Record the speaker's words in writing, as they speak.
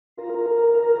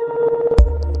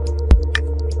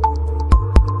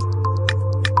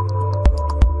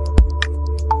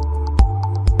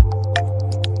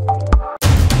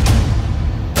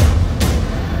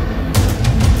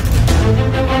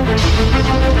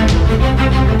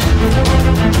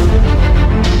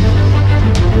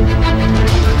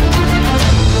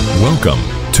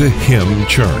HHIM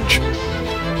Church,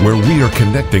 where we are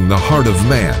connecting the heart of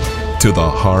man to the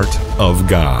heart of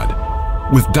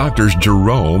God, with Doctors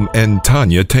Jerome and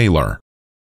Tonia Taylor.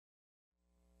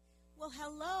 Well,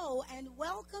 hello and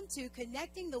welcome to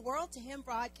Connecting the World to Him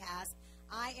broadcast.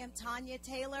 I am Tonia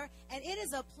Taylor, and it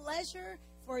is a pleasure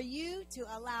for you to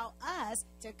allow us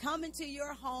to come into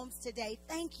your homes today.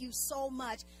 Thank you so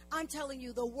much. I'm telling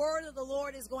you, the word of the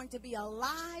Lord is going to be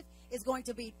alive, is going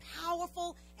to be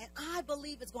powerful, and I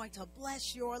believe it's going to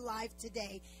bless your life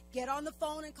today. Get on the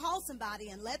phone and call somebody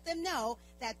and let them know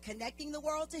that Connecting the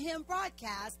World to Him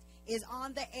broadcast is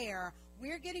on the air.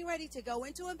 We're getting ready to go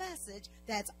into a message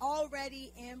that's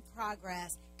already in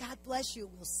progress. God bless you.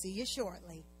 We'll see you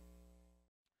shortly.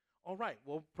 All right,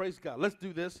 well, praise God. Let's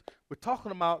do this. We're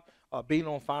talking about being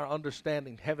on fire,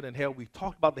 understanding heaven and hell. We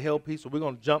talked about the hell piece, so we're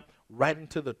going to jump right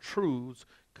into the truths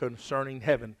concerning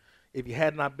heaven. If you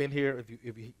had not been here,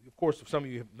 of course, if some of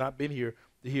you have not been here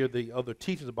to hear the other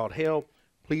teachings about hell,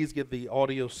 please get the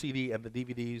audio CD and the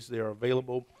DVDs. They're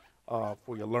available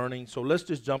for your learning. So let's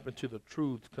just jump into the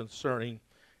truths concerning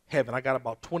heaven. I got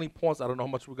about 20 points. I don't know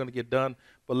how much we're going to get done,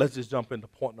 but let's just jump into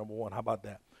point number one. How about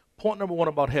that? Point number one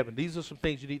about heaven. These are some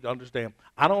things you need to understand.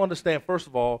 I don't understand, first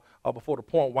of all, before the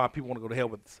point, why people want to go to hell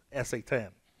with Satan,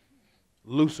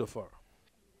 Lucifer,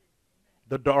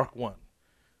 the dark one.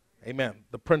 Amen.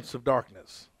 The prince of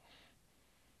darkness.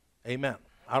 Amen.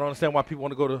 I don't understand why people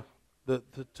want to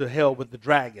go to hell with the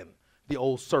dragon, the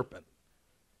old serpent.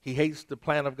 He hates the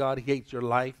plan of God. He hates your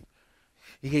life.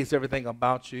 He hates everything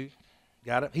about you.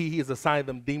 Got it? He has assigned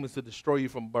them demons to destroy you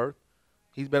from birth.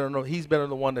 He's been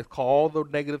the one that called all the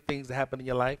negative things that happen in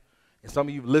your life. And some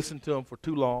of you have listened to him for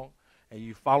too long, and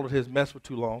you followed his mess for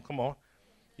too long. Come on.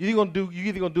 You're either going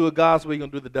to do it God's way, or you're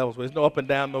going to do it the devil's way. There's no up and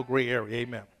down, no gray area.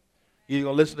 Amen. You're either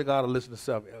going to listen to God or listen to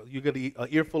self. You're going to get an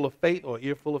earful of faith or an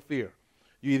earful of fear.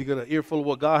 You're either going to earful of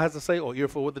what God has to say or an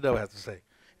earful of what the devil has to say.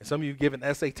 And some of you have given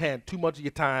Satan too much of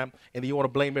your time, and you want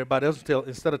to blame everybody else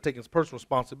instead of taking personal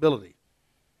responsibility.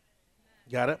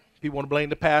 Got it? People want to blame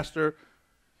the pastor.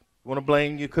 You want to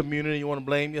blame your community, you want to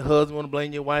blame your husband, you want to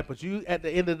blame your wife, but you, at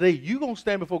the end of the day, you're going to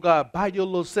stand before God by your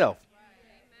little self.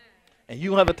 And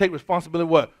you have to take responsibility,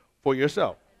 what? For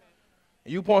yourself.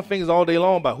 And you point fingers all day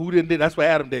long about who didn't do. That's what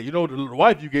Adam did. You know, the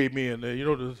wife you gave me, and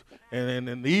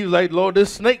and Eve like, Lord,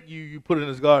 this snake you put in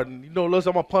this garden, you know, listen,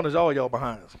 I'm going to punish all y'all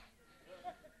behinds.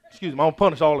 Excuse me, I'm going to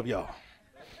punish all of y'all.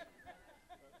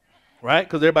 Right?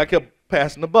 Because everybody kept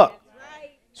passing the buck.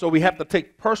 So we have to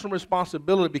take personal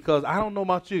responsibility, because I don't know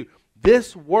about you,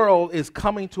 this world is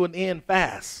coming to an end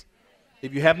fast.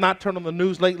 If you have not turned on the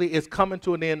news lately, it's coming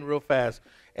to an end real fast.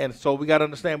 And so we got to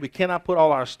understand we cannot put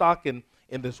all our stock in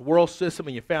this world system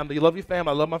and your family. You love your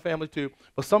family. I love my family too.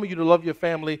 But some of you love your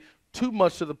family too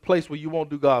much to the place where you won't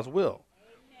do God's will.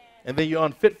 Amen. And then you're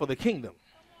unfit for the kingdom.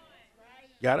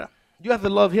 Got it? You have to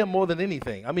love him more than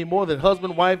anything. I mean, more than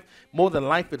husband, wife, more than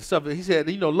life itself. He said,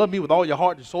 love me with all your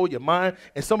heart, your soul, your mind.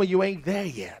 And some of you ain't there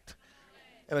yet.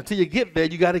 And until you get there,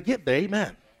 you got to get there.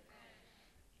 Amen.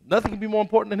 Nothing can be more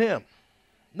important than him.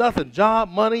 Nothing. Job,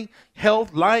 money,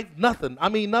 health, life, nothing. I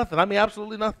mean, nothing. I mean,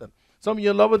 absolutely nothing. Some of you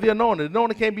are in love with the anointing. The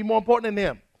anointing can't be more important than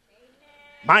him.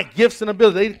 My gifts and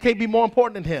abilities, they can't be more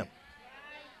important than him.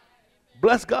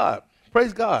 Bless God.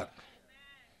 Praise God.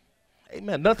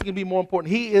 Amen. Nothing can be more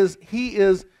important. He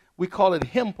is, we call it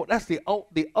him. That's the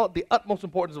utmost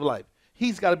importance of life.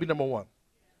 He's got to be number one.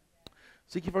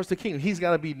 Seek ye first the kingdom. He's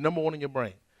got to be number one in your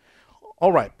brain.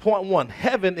 All right, point one.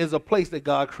 Heaven is a place that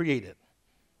God created.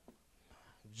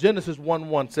 Genesis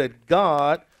 1:1 said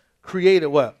God created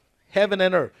what? Heaven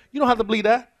and earth. You don't have to believe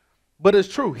that, but it's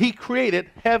true. He created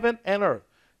heaven and earth.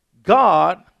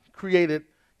 God created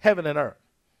heaven and earth.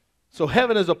 So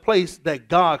heaven is a place that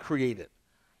God created.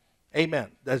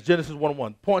 Amen. That's Genesis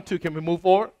 1:1. Point two, can we move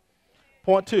forward?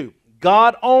 Point two,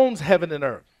 God owns heaven and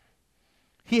earth.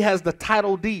 He has the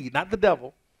title deed, not the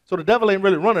devil. So the devil ain't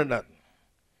really running nothing.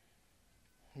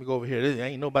 Let me go over here. There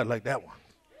ain't nobody like that one.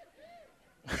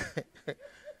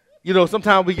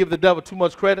 Sometimes we give the devil too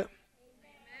much credit.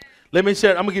 Let me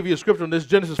share. I'm going to give you a scripture on this.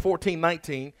 Genesis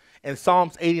 14:19 and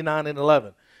Psalms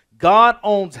 89:11. God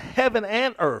owns heaven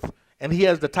and earth, and he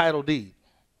has the title deed.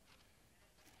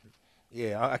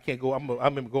 Yeah, I can't go. I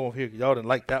remember going here because y'all didn't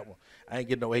like that one. I ain't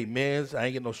getting no amens. I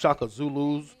ain't getting no Shaka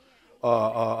Zulus,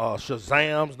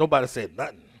 Shazams. Nobody said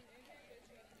nothing.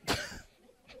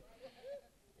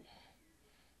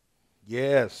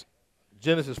 Yes.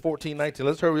 Genesis 14:19.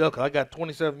 Let's hurry up because I got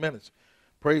 27 minutes.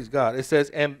 Praise God. It says,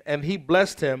 and he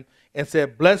blessed him and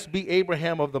said, blessed be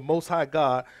Abraham of the Most High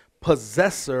God,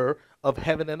 possessor of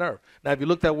heaven and earth. Now, if you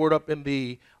look that word up in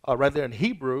the right there in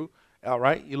Hebrew, All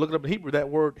right? You look it up in Hebrew, that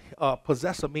word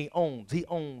possessor means owns. He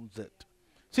owns it.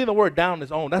 See, the word down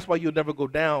is own. That's why you'll never go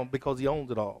down, because he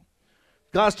owns it all.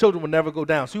 God's children will never go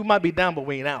down. So you might be down, but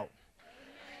we ain't out.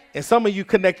 And some of you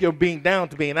connect your being down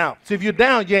to being out. So if you're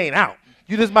down, you ain't out.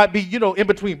 You just might be, in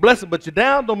between blessing, but you're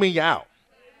down don't mean you're out.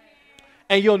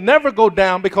 And you'll never go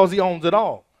down because he owns it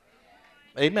all.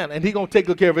 Amen. And he's going to take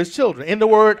good care of his children. In the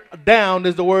word down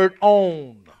is the word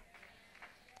own.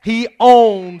 He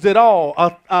owns it all.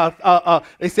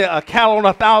 They say a cattle on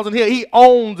 1,000 hills. He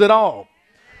owns it all.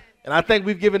 And I think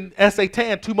we've given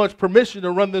Satan too much permission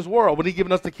to run this world when he's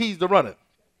given us the keys to run it.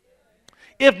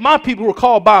 If my people were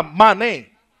called by my name,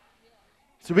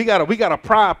 so we got a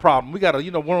pride problem. We got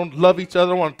to, want to love each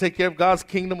other, want to take care of God's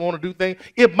kingdom, want to do things.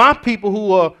 If my people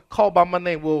who are called by my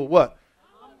name will what?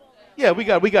 Yeah, we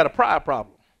got a pride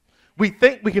problem. We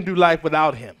think we can do life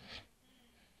without him.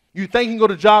 You think you can go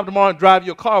to job tomorrow and drive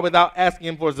your car without asking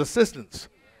him for his assistance.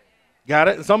 Got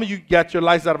it? And some of you got your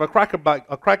license out of a Cracker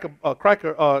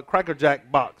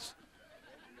Jack box.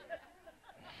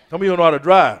 Some of you don't know how to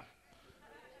drive.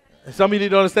 And some of you need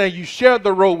to understand you share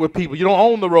the road with people. You don't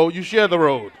own the road, you share the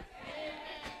road.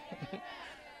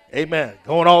 Amen.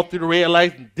 Going all through the red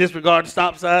lights and disregarding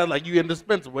stop signs like you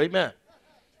indispensable. Amen.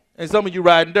 And some of you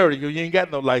riding dirty. You ain't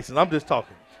got no license. I'm just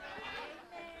talking.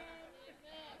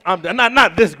 I'm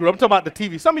not this group. I'm talking about the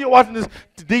TV. Some of you watching this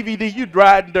DVD, you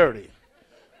riding dirty.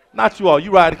 Not you all.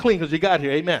 You riding clean because you got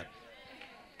here. Amen.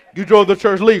 You drove the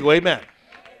church legal. Amen.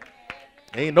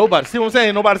 Ain't nobody. See what I'm saying?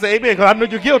 Ain't nobody say amen because I know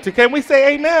you're guilty. Can we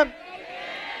say amen?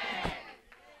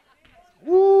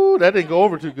 Woo, that didn't go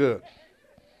over too good.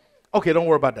 Okay, don't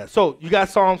worry about that. So you got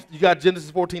Psalms, you got Genesis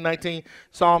 14:19,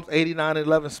 Psalms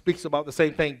 89:11 speaks about the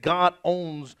same thing. God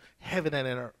owns heaven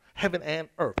and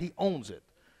earth. He owns it.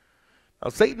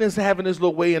 Now, Satan is having his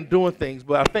little way in doing things,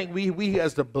 but I think we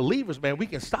as the believers, man, we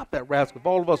can stop that rascal. If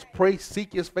all of us pray,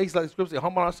 seek his face, like the scripture says,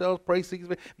 humble ourselves, pray, seek his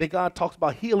face, then God talks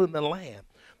about healing the land.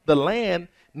 The land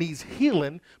needs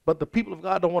healing, but the people of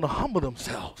God don't want to humble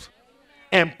themselves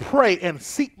and pray and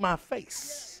seek my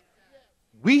face.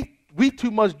 We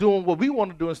too much doing what we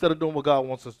want to do instead of doing what God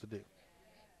wants us to do.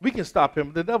 We can stop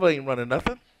him. The devil ain't running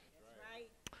nothing. Right.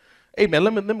 Amen.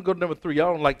 Let me go to number 3.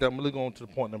 Y'all don't like that. I'm really going to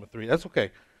the point number 3. That's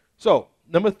okay. So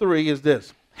number 3 is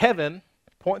this. Heaven,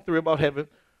 point 3 about heaven.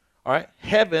 All right.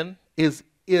 Heaven is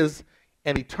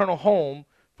an eternal home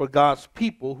for God's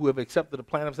people who have accepted the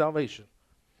plan of salvation.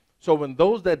 So when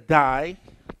those that die,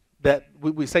 that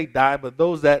we say die, but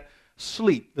those that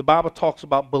sleep, the Bible talks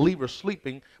about believers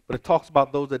sleeping, but it talks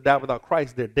about those that die without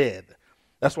Christ, they're dead.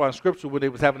 That's why in Scripture, when they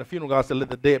was having a funeral, God said,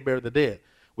 let the dead bury the dead.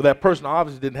 Well, that person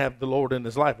obviously didn't have the Lord in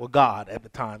his life. Well, God at the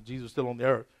time. Jesus was still on the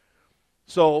earth.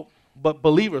 So, but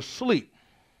believers sleep.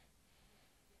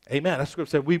 Amen. That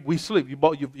Scripture said we sleep. You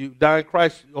die in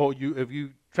Christ, or if you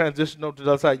transition over to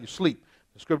the other side, you sleep.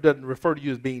 The Scripture doesn't refer to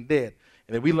you as being dead.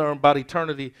 And then we learn about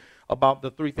eternity, about the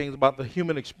 3 things about the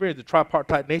human experience, the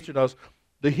tripartite nature of us.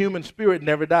 The human spirit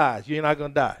never dies. You're not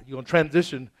going to die. You're going to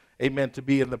transition, amen, to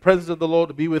be in the presence of the Lord,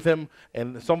 to be with him.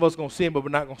 And some of us going to see him, but we're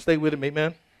not going to stay with him,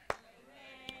 amen?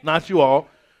 Not you all,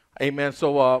 amen.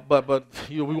 So, but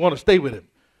we want to stay with him,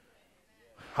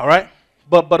 all right?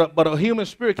 But a human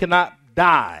spirit cannot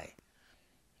die.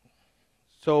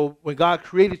 So when God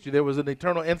created you, there was an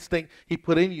eternal instinct he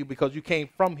put in you because you came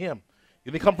from him.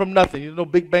 You didn't come from nothing. You know,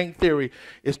 Big Bang Theory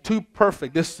is too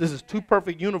perfect. This is too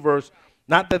perfect universe.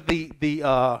 Not that the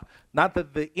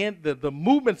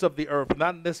movements of the earth,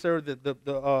 not necessarily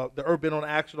the earth being on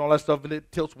action, all that stuff, and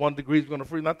it tilts 1 degree, it's going to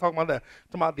freeze. I'm not talking about that. I'm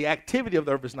talking about the activity of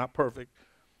the earth is not perfect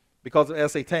because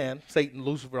of Satan,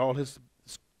 Lucifer, all his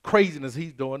craziness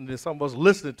he's doing. And then some of us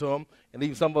listening to him, and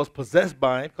even some of us possessed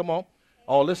by him. Come on,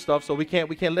 all this stuff. So we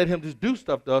can't let him just do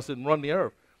stuff to us and run the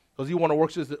earth because he want to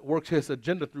work his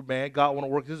agenda through man. God want to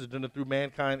work his agenda through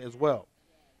mankind as well.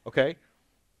 Okay.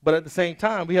 But at the same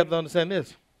time, we have to understand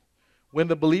this. When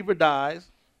the believer dies,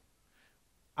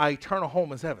 our eternal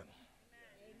home is heaven.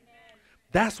 Amen.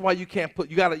 That's why you can't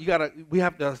we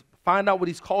have to find out what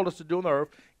he's called us to do on the earth,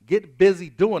 get busy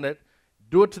doing it,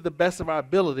 do it to the best of our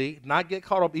ability, not get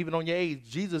caught up even on your age.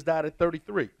 Jesus died at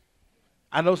 33.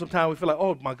 I know sometimes we feel like,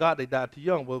 oh, my God, they died too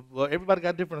young. Well, everybody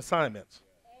got different assignments.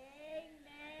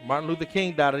 Martin Luther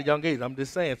King died at a young age. I'm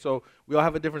just saying. So we all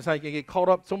have a different side. You can get caught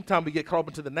up. Sometimes we get caught up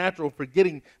into the natural,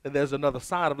 forgetting that there's another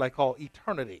side of like called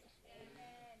eternity.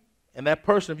 Amen. And that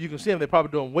person, if you can see them, they're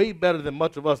probably doing way better than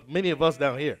many of us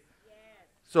down here. Yes.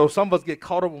 So some of us get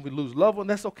caught up when we lose loved ones.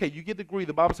 That's okay. You get to grieve.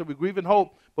 The Bible said we grieve in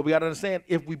hope, but we got to understand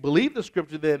if we believe the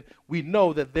Scripture, then we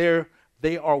know that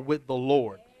they are with the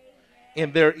Lord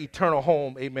in their eternal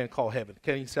home. Amen. Called heaven.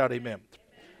 Can you shout amen?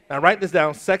 Now write this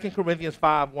down. 2 Corinthians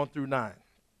 5:1-9.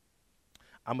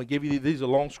 I'm going to give you these are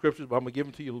long scriptures, but I'm going to give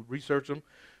them to you. Research them.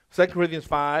 2 Corinthians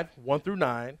 5, 1 through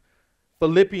 9.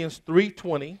 Philippians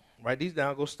 3:20. Write these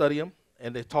down. Go study them.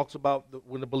 And it talks about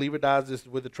when the believer dies, this is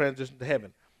with the transition to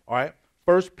heaven. All right.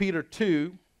 1 Peter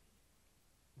 2,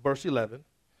 verse 11.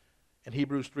 And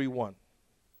Hebrews 3:1.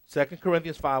 2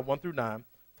 Corinthians 5, 1 through 9.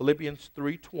 Philippians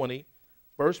 3:20.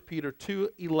 1 Peter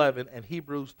 2:11 and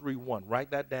Hebrews 3:1.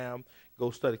 Write that down. Go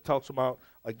study. It talks about,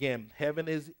 again, heaven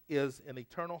is an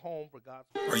eternal home for God's.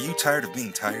 Are you tired of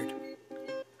being tired?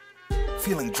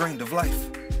 Feeling drained of life?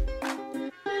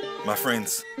 My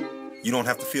friends, you don't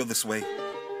have to feel this way.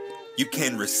 You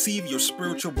can receive your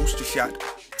spiritual booster shot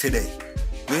today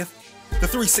with the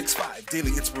 365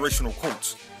 Daily Inspirational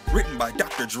Quotes written by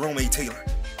Dr. Jerome A. Taylor.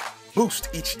 Boost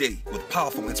each day with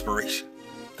powerful inspiration.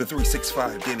 The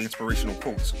 365 Daily Inspirational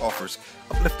Quotes offers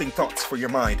uplifting thoughts for your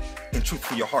mind and truth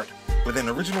for your heart with an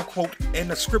original quote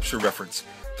and a scripture reference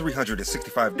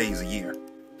 365 days a year.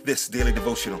 This daily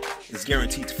devotional is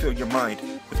guaranteed to fill your mind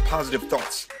with positive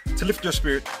thoughts, to lift your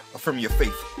spirit, affirm your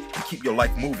faith, and keep your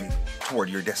life moving toward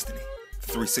your destiny. The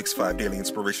 365 Daily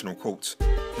Inspirational Quotes,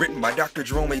 written by Dr.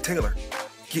 Jerome A. Taylor.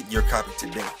 Get your copy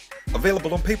today.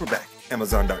 Available on paperback,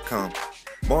 Amazon.com,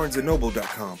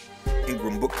 BarnesandNoble.com,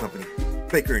 Ingram Book Company,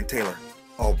 Baker & Taylor,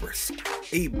 Albris,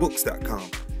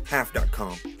 AbeBooks.com,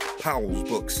 Half.com, Powell's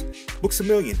Books, Books A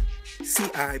Million,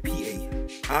 CIPA,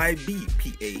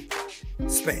 IBPA,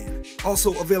 Span.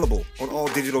 Also available on all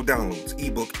digital downloads,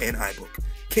 ebook and iBook,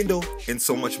 Kindle, and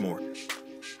so much more.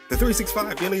 The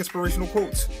 365 Daily Inspirational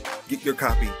Quotes. Get your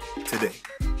copy today.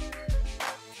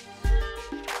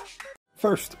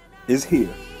 First is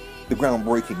Here, the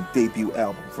groundbreaking debut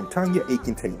album from Tonia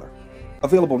Taylor.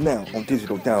 Available now on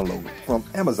digital download from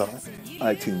Amazon,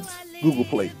 iTunes, Google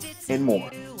Play, and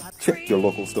more. Check your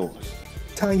local stores.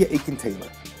 Tonia Taylor.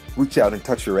 Reach out and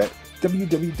touch her at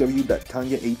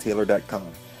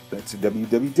www.toniataylor.com. That's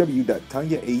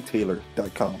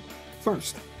www.toniataylor.com.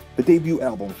 First, the debut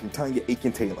album from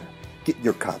Tonia Taylor. Get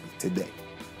your copy today.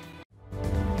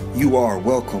 You are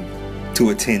welcome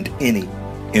to attend any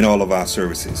and all of our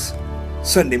services.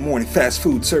 Sunday morning fast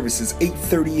food services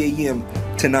 8:30 a.m.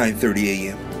 to 9:30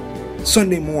 a.m.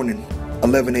 Sunday morning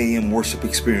 11 a.m. worship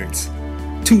experience.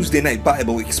 Tuesday night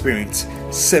Bible experience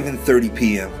 7:30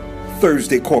 p.m.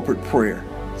 Thursday corporate prayer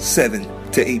 7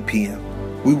 to 8 p.m.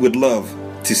 We would love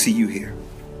to see you here.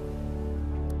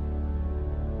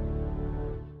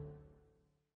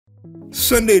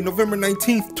 Sunday, November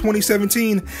 19th,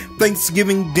 2017,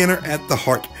 Thanksgiving dinner at the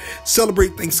Heart.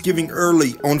 Celebrate Thanksgiving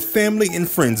early on Family and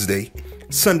Friends Day.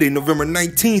 Sunday, November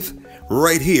 19th,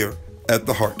 right here at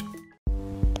the Heart.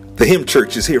 The HHIM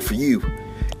Church is here for you.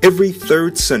 Every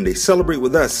third Sunday, celebrate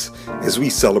with us as we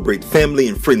celebrate Family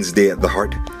and Friends Day at the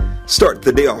Heart. Start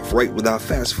the day off right with our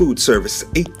fast food service,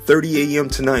 8:30 a.m.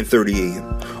 to 9:30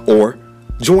 a.m. Or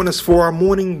join us for our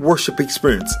morning worship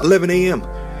experience, 11 a.m.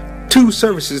 2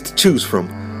 services to choose from,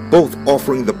 both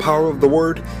offering the power of the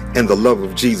Word and the love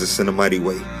of Jesus in a mighty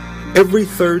way. Every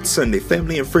third Sunday,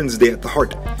 Family and Friends Day at the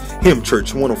Heart. HHIM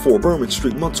Church, 104 Behrman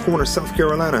St, Moncks Corner, South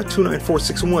Carolina,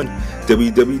 29461,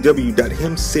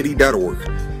 www.himcity.org.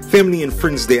 Family and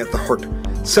Friends Day at the Heart.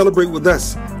 Celebrate with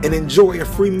us and enjoy a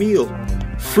free meal.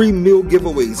 Free meal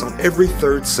giveaways on every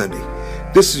third Sunday.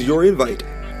 This is your invite.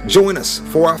 Join us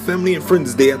for our Family and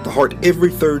Friends Day at the Heart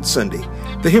every third Sunday.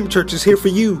 The HHIM Church is here for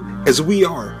you as we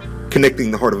are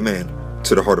connecting the heart of man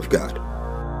to the heart of God.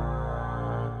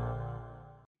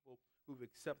 Who've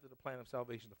accepted the plan of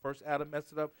salvation. The first Adam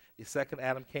messed it up. The second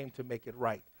Adam came to make it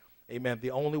right. Amen. The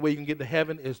only way you can get to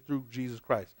heaven is through Jesus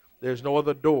Christ. There's no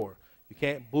other door. You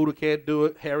can't. Buddha can't do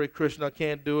it. Hare Krishna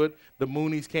can't do it. The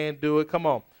Moonies can't do it. Come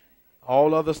on.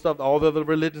 All other stuff, all the other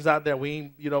religions out there,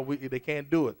 they can't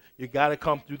do it. You got to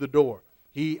come through the door.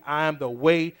 I am the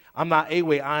way. I'm not a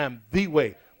way. I am the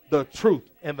way, the truth,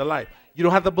 and the life. You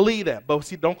don't have to believe that. But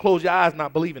see, don't close your eyes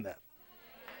not believing that.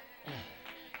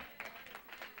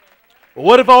 But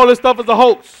what if all this stuff is a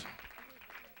hoax?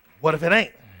 What if it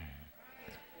ain't?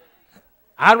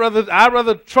 I'd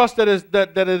rather trust that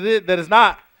it's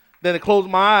not than to close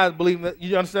my eyes believing that.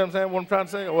 You understand what I'm saying? What I'm trying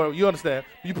to say? Or you understand?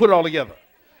 You put it all together.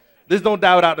 This don't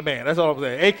die without the man. That's all I'm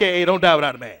saying. AKA don't die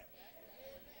without the man.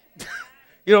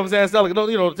 You know what I'm saying? Tell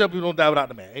people don't die without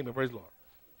the man. Amen. Praise the Lord.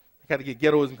 I got to get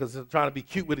ghettoism because I'm trying to be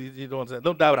cute with it. You know what I'm saying?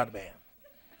 Don't die without the man.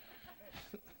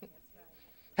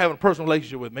 Having a personal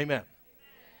relationship with him. Amen.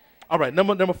 All right,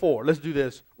 number 4. Let's do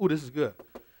this. Ooh, this is good.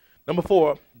 Number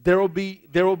 4, there will be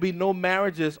no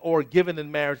marriages or given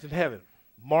in marriage in heaven.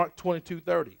 Mark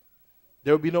 22:30.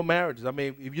 There will be no marriages. I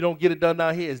mean, if you don't get it done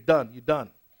down here, it's done. You're done.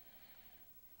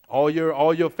 All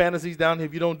your fantasies down here,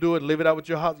 if you don't do it, live it out with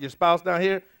your spouse down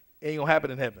here, it ain't going to happen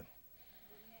in heaven.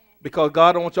 Because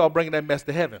God don't want y'all bringing that mess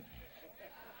to heaven.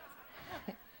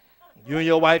 You and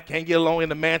your wife can't get along in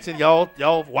the mansion. Y'all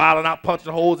wilding out,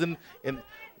 punching holes in the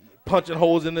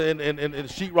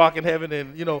sheetrock in heaven,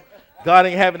 and you know God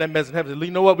ain't having that mess in heaven.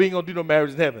 You know what? We ain't gonna do no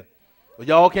marriage in heaven. But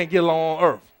y'all can't get along on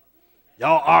earth.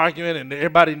 Y'all arguing, and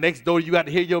everybody next door, you got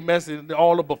to hear your mess, and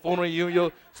all the buffoonery, you and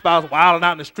your spouse wilding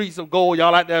out in the streets of gold.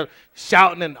 Y'all out there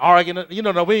shouting and arguing. You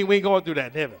know, no, we ain't going through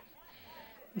that in heaven.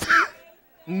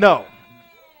 No.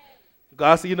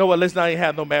 God said, you know what? Let's not even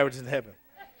have no marriages in heaven.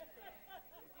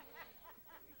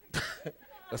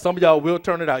 Some of y'all will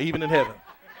turn it out, even in heaven.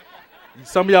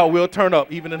 Some of y'all will turn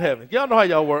up, even in heaven. Y'all know how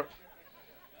y'all work.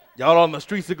 Y'all on the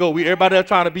streets to go. Everybody there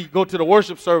trying to go to the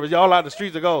worship service. Y'all out the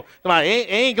streets to go. Somebody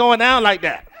ain't going down like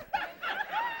that.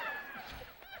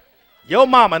 Your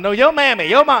mama, no, your mammy,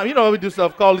 your mom. You know, we do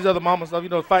stuff, call these other mama stuff, you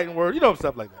know, fighting words, you know,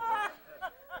 stuff like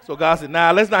that. So God said,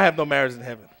 nah, let's not have no marriage in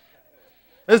heaven.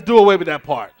 Let's do away with that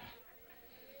part.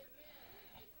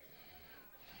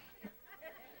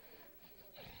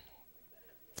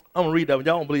 I'm going to read that one.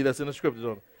 Y'all don't believe that's in the scriptures,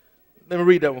 don't you? Let me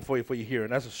read that one for you hear,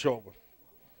 and that's a short one.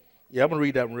 Yeah, I'm going to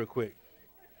read that one real quick.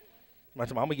 I'm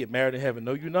going to get married in heaven.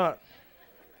 No, you're not.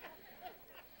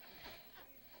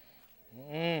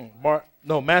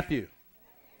 Matthew.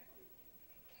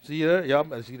 See that?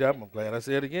 Y'all see that? I'm glad I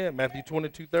said it again. Matthew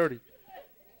 22:30.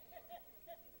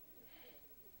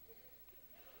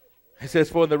 It says,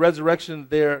 for in the resurrection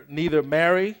there neither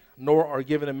marry nor are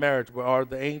given in marriage, but are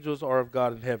the angels or of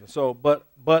God in heaven. So, but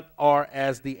are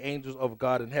as the angels of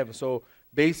God in heaven. So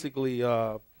basically,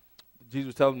 Jesus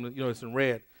was telling them, you know, it's in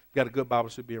red. If you got a good Bible,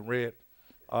 it should be in red.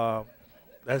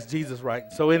 That's Jesus, right?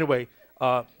 So anyway, you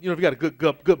know, if you got a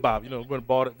good Bible, you know, when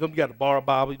bought it, then you got to borrow a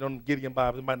Bible, you know, Gideon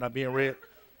Bible, it might not be in red.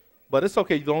 But it's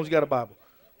okay, as long as you got a Bible.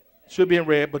 It should be in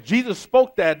red. But Jesus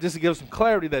spoke that just to give us some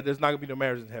clarity that there's not going to be no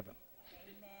marriage in heaven.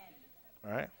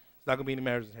 All right? It's not going to be any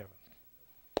marriage in heaven.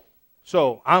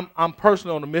 So I'm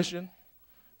personally on a mission.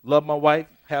 Love my wife.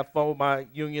 Have fun with my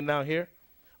union down here.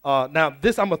 Now,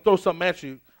 this, I'm going to throw something at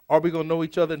you. Are we going to know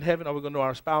each other in heaven? Are we going to know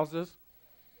our spouses?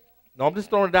 No, I'm just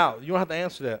throwing it out. You don't have to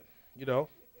answer that, you know.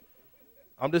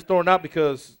 I'm just throwing it out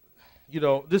because, you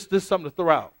know, this is something to throw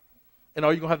out. And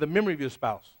are you going to have the memory of your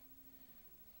spouse?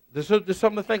 There's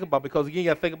something to think about because, again, you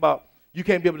got to think about, you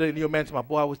can't be able to in your mansion, my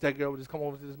boy, I wish that girl would just come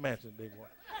over to this mansion today, boy.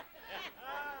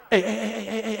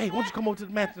 Hey, why don't you come over to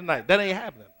the mansion tonight? That ain't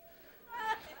happening.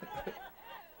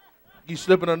 You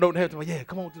slipping a note in heaven, yeah,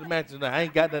 come over to the mansion tonight. I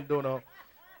ain't got nothing doing on.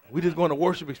 We just going to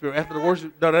worship experience. After the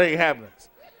worship, no, that ain't happening.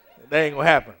 That ain't going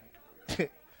to happen.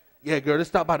 Yeah, girl, let's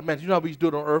stop by the mansion. You know how we used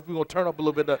to do it on earth? We're going to turn up a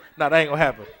little bit. No, that ain't going to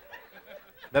happen.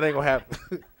 That ain't going to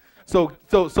happen.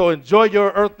 So enjoy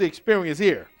your earthly experience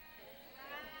here.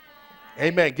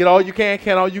 Amen. Get all you can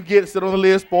all you get, sit on the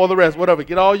list, spoil the rest, whatever.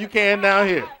 Get all you can down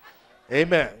here.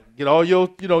 Amen. Get all your,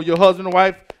 you know, your husband and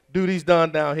wife duties done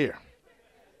down here.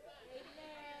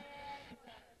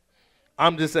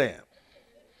 I'm just saying.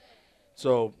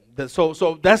 So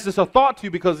that's just a thought to you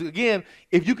because, again,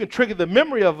 if you can trigger the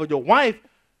memory of your wife,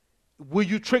 will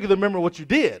you trigger the memory of what you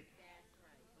did?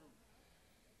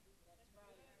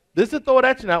 This is a throw it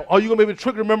at you now. Are you going to be able to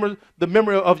trigger the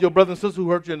memory of your brother and sister who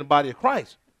hurt you in the body of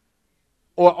Christ?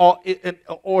 Or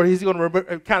is he going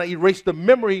to kind of erase the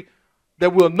memory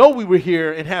that we'll know we were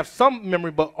here and have some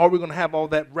memory, but are we going to have all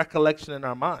that recollection in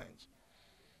our minds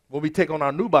when we take on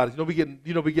our new bodies?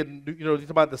 You talk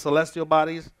about the celestial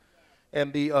bodies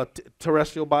and the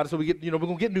terrestrial bodies. So we're going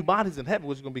to get new bodies in heaven,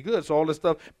 which is going to be good. So all this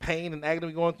stuff, pain and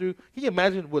agony going through. Can you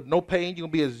imagine with no pain, you're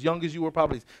going to be as young as you were,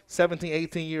 probably 17,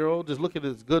 18-year-old, just looking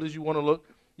as good as you want to look.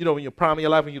 You know, when you're prime of your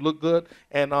life, when you look good,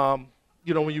 and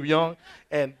you know, when you're young,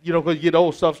 and you know, because you get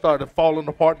old, stuff started falling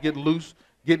apart, getting loose,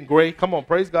 getting gray. Come on,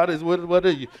 praise God. What are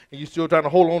you? And you're still trying to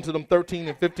hold on to them 13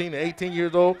 and 15 and 18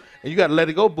 years old, and you got to let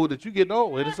it go, boo, that you getting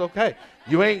old. It's okay.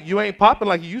 You ain't popping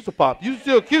like you used to pop. You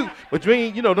still cute, but you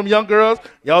ain't, you know, them young girls,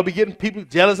 y'all be getting people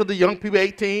jealous of the young people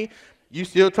 18. You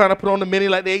still trying to put on the mini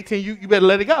like the 18. You better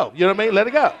let it go. You know what I mean? Let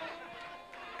it go.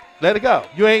 Let it go.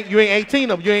 You ain't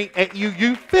 18 of them.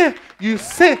 You fit. You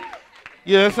sick.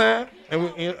 You know what I'm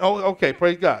saying? Okay,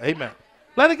 praise God. Amen.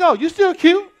 Let it go. You still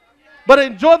cute. But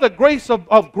enjoy the grace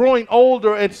of growing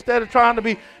older instead of trying to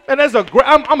be. And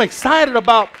I'm excited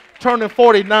about turning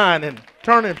 49 and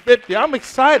turning 50. I'm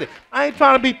excited. I ain't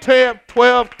trying to be 10,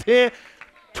 12, 10,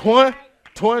 20,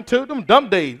 22. Them dumb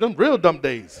days. Them real dumb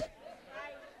days.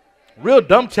 Real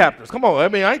dumb chapters. Come on. I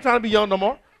mean, I ain't trying to be young no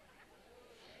more.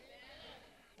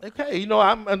 Okay, you know,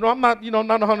 I'm not, you know,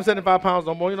 not 175 pounds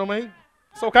no more. You know what I mean?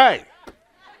 It's okay.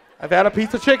 I've had a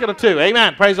piece of chicken or two.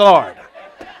 Amen. Praise the Lord.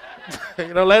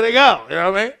 You know, let it go. You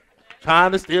know what I mean?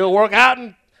 Trying to still work out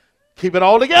and keep it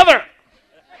all together.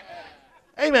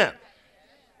 Amen.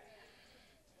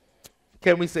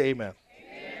 Can we say amen?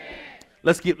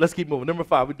 Let's keep moving. Number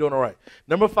 5, we're doing all right.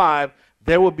 Number 5,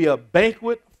 there will be a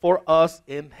banquet for us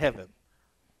in heaven.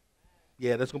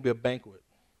 Yeah, there's going to be a banquet.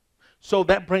 So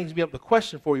that brings me up the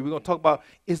question for you. We're going to talk about,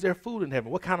 is there food in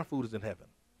heaven? What kind of food is in heaven?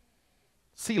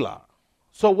 Selah.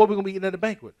 So what are we going to be eating at the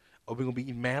banquet? Are we going to be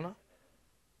eating manna?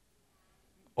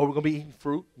 Or are we going to be eating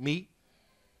fruit, meat,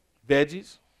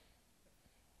 veggies?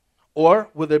 Or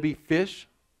will there be fish,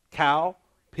 cow,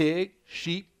 pig,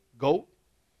 sheep, goat?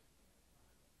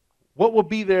 What will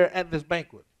be there at this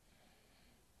banquet?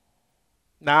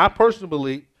 Now, I personally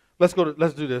believe, let's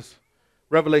do this.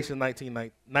 Revelation 19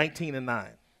 and 9.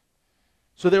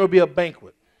 So there will be a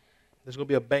banquet. There's going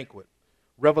to be a banquet.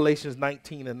 Revelations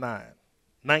 19 and 9.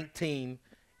 19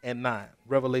 and 9.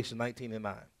 Revelation 19 and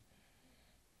 9.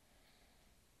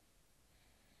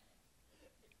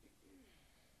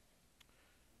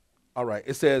 All right.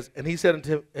 It says, and he said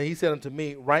unto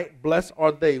me, right, blessed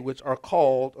are they which are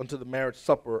called unto the marriage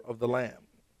supper of the Lamb.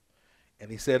 And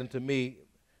he said unto me,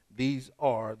 these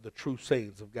are the true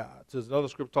sayings of God. So there's another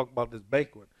scripture talking about this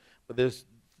banquet, but this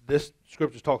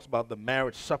scripture talks about the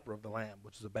marriage supper of the Lamb,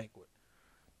 which is a banquet.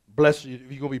 Blessed, if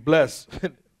you're going to be blessed,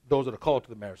 those that are called to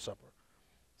the marriage supper,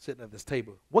 sitting at this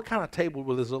table. What kind of table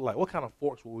will this look like? What kind of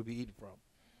forks will we be eating from?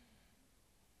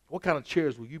 What kind of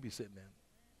chairs will you be sitting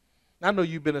in? I know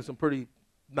you've been in some pretty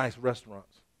nice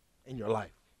restaurants in your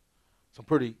life. Some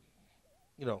pretty,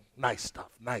 nice stuff.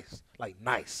 Nice.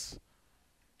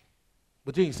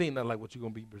 But you ain't seen nothing like what you're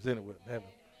going to be presented with in heaven.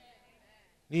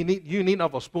 You need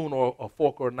not a spoon or a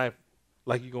fork or a knife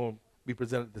like you're going to be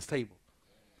presented at this table.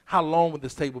 How long will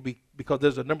this table be? Because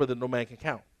there's a number that no man can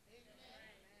count.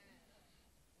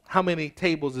 How many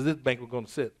tables is this banquet going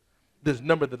to sit? There's a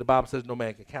number that the Bible says no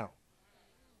man can count.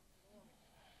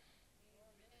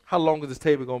 How long is this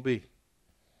table going to be?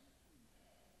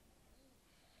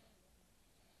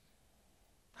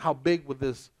 How big would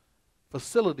this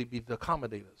facility be to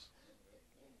accommodate us?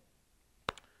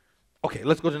 Okay,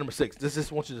 let's go to number 6.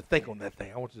 Just want you to think on that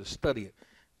thing. I want you to study it.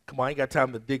 Come on, I ain't got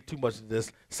time to dig too much into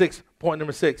this. Point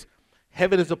number 6.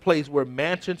 Heaven is a place where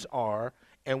mansions are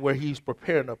and where he's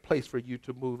preparing a place for you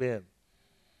to move in.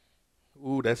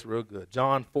 Ooh, that's real good.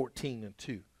 John 14 and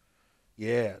 2.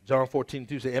 Yeah, John 14 and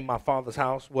 2 says, in my Father's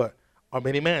house, what? Are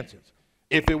many mansions.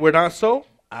 If it were not so,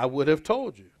 I would have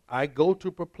told you. I go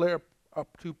to prepare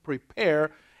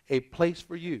a place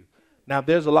for you. Now,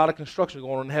 there's a lot of construction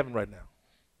going on in heaven right now.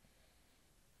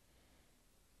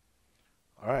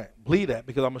 All right, believe that,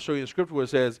 because I'm going to show you the scripture where it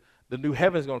says the new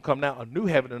heaven is going to come now, a new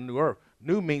heaven and a new earth.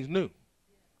 New means new.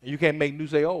 And you can't make new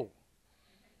say old.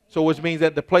 So which means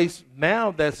that the place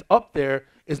now that's up there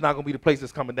is not going to be the place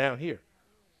that's coming down here.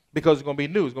 Because it's going to be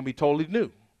new. It's going to be totally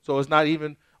new. So it's not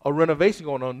even a renovation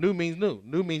going on. New means new.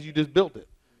 New means you just built it.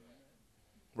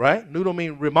 Right? New don't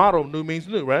mean remodel. New means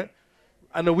new, right?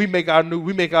 I know we make our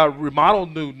remodel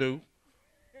new. Amen.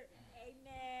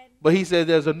 But he said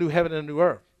there's a new heaven and a new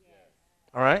earth.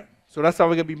 All right? So that's how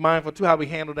we're going to be mindful, too, how we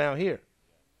handle down here.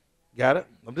 Got it?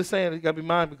 I'm just saying you got to be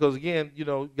mindful because, again, you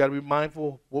got to be mindful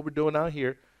of what we're doing out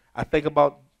here. I think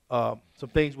about some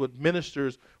things with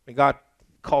ministers when God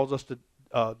calls us to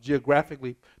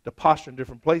geographically to posture in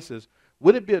different places.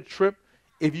 Would it be a trip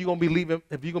if you're going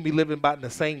to be living about in the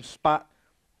same spot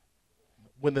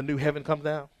when the new heaven comes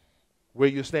down, where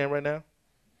you're staying right now?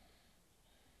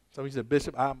 Somebody said,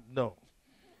 Bishop, no.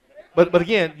 But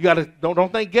again, you gotta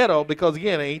don't think ghetto, because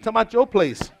again, I ain't talking about your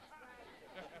place.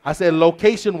 I said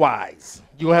location wise.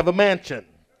 You gonna have a mansion.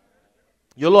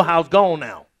 Your little house gone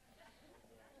now.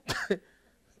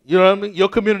 You know what I mean? Your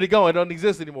community gone. It doesn't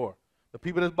exist anymore. The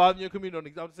people that's bothering your community don't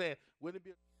exist. I'm saying, wouldn't it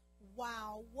be?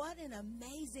 Wow, what an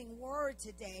amazing word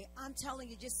today. I'm telling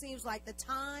you, it just seems like the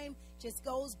time just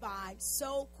goes by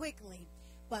so quickly.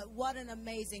 But what an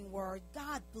amazing word.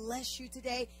 God bless you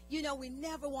today. We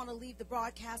never want to leave the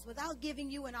broadcast without giving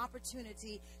you an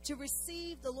opportunity to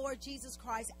receive the Lord Jesus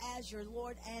Christ as your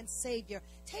Lord and Savior.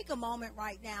 Take a moment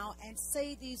right now and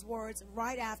say these words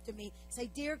right after me.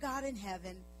 Say, dear God in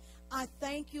heaven, I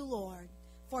thank you, Lord,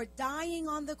 for dying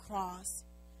on the cross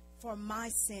for my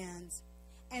sins.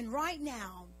 And right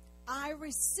now, I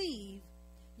receive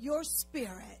your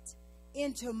Spirit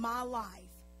into my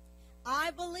life.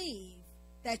 I believe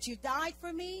that you died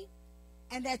for me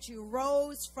and that you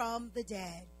rose from the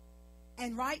dead.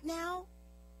 And right now,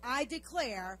 I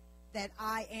declare that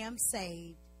I am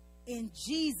saved. In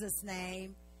Jesus'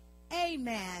 name,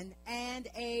 amen and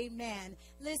amen.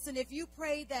 Listen, if you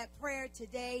prayed that prayer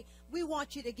today, we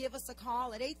want you to give us a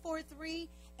call at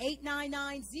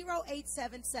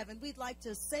 899-0877. We'd like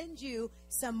to send you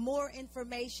some more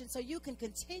information so you can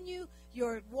continue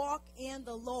your walk in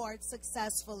the Lord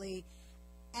successfully.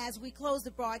 As we close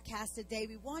the broadcast today,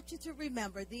 we want you to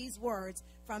remember these words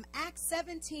from Acts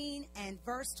 17 and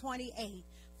verse 28.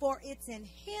 For it's in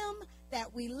him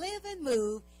that we live and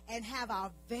move and have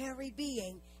our very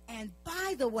being. And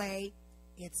by the way,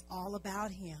 it's all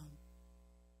about him.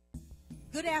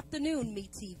 Good afternoon,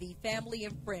 MeTV family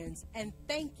and friends, and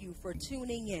thank you for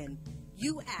tuning in.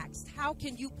 You asked, how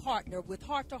can you partner with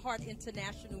Heart to Heart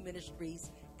International Ministries?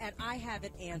 And I have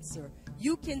an answer.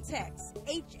 You can text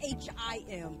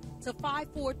HHIM to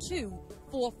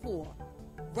 54244.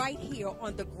 Right here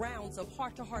on the grounds of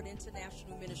Heart to Heart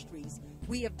International Ministries.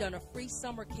 We have done a free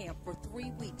summer camp for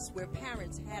 3 weeks where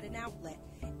parents had an outlet.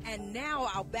 And now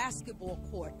our basketball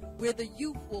court where the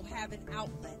youth will have an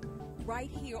outlet.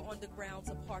 Right here on the grounds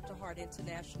of Heart to Heart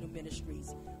International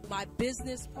Ministries. My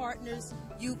business partners,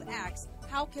 you've asked,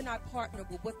 how can I partner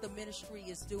with what the ministry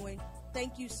is doing?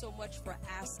 Thank you so much for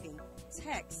asking.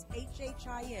 Text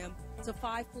HHIM to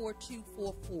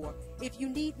 54244. If you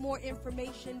need more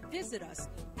information, visit us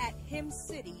at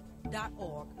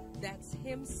himcity.org. That's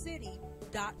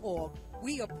himcity.org.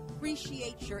 We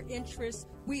appreciate your interest,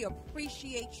 we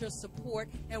appreciate your support,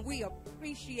 and we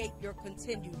appreciate your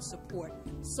continued support.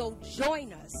 So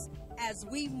join us as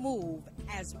we move,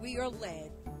 as we are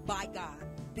led by God,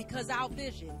 because our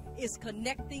vision is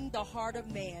connecting the heart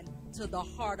of man to the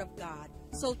heart of God.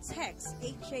 So text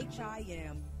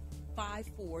HHIM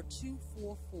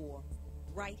 54244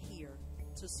 right here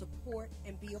to support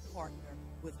and be a partner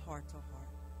with Heart to Heart.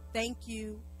 Thank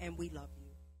you, and we love you.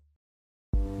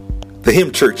 The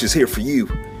HHIM Church is here for you.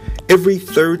 Every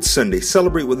third Sunday,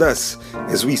 celebrate with us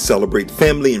as we celebrate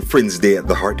Family and Friends Day at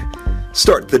the Heart.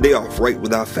 Start the day off right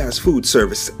with our fast food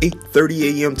service,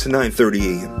 8:30 a.m. to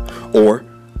 9:30 a.m. Or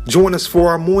join us for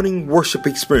our morning worship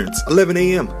experience, 11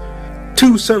 a.m.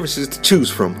 2 services to choose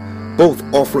from, both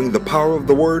offering the power of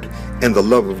the Word and the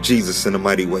love of Jesus in a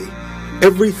mighty way.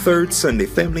 Every third Sunday,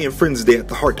 Family and Friends Day at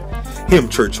the Heart. HHIM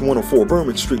Church, 104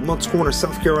 Behrman St, Moncks Corner,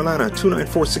 South Carolina,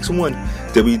 29461,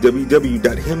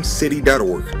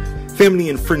 www.himcity.org. Family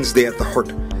and Friends Day at the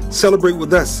Heart. Celebrate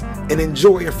with us and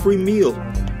enjoy a free meal.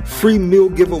 Free meal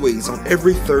giveaways on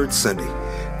every third Sunday.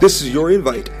 This is your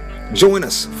invite. Join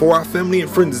us for our Family and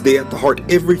Friends Day at the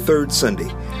Heart every third Sunday.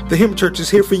 The HHIM Church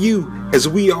is here for you as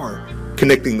we are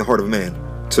connecting the heart of man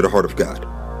to the heart of God.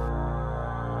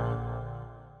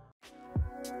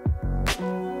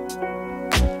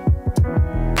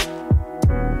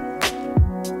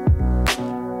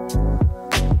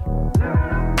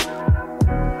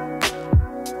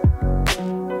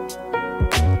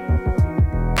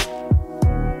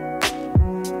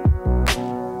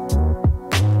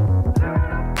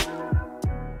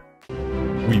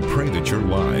 We pray that your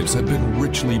lives have been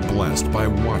richly blessed by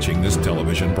watching this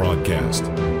television broadcast.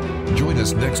 Join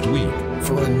us next week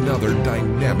for another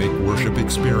dynamic worship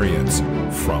experience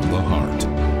from the heart.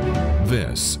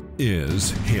 This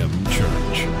is HHIM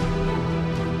Church.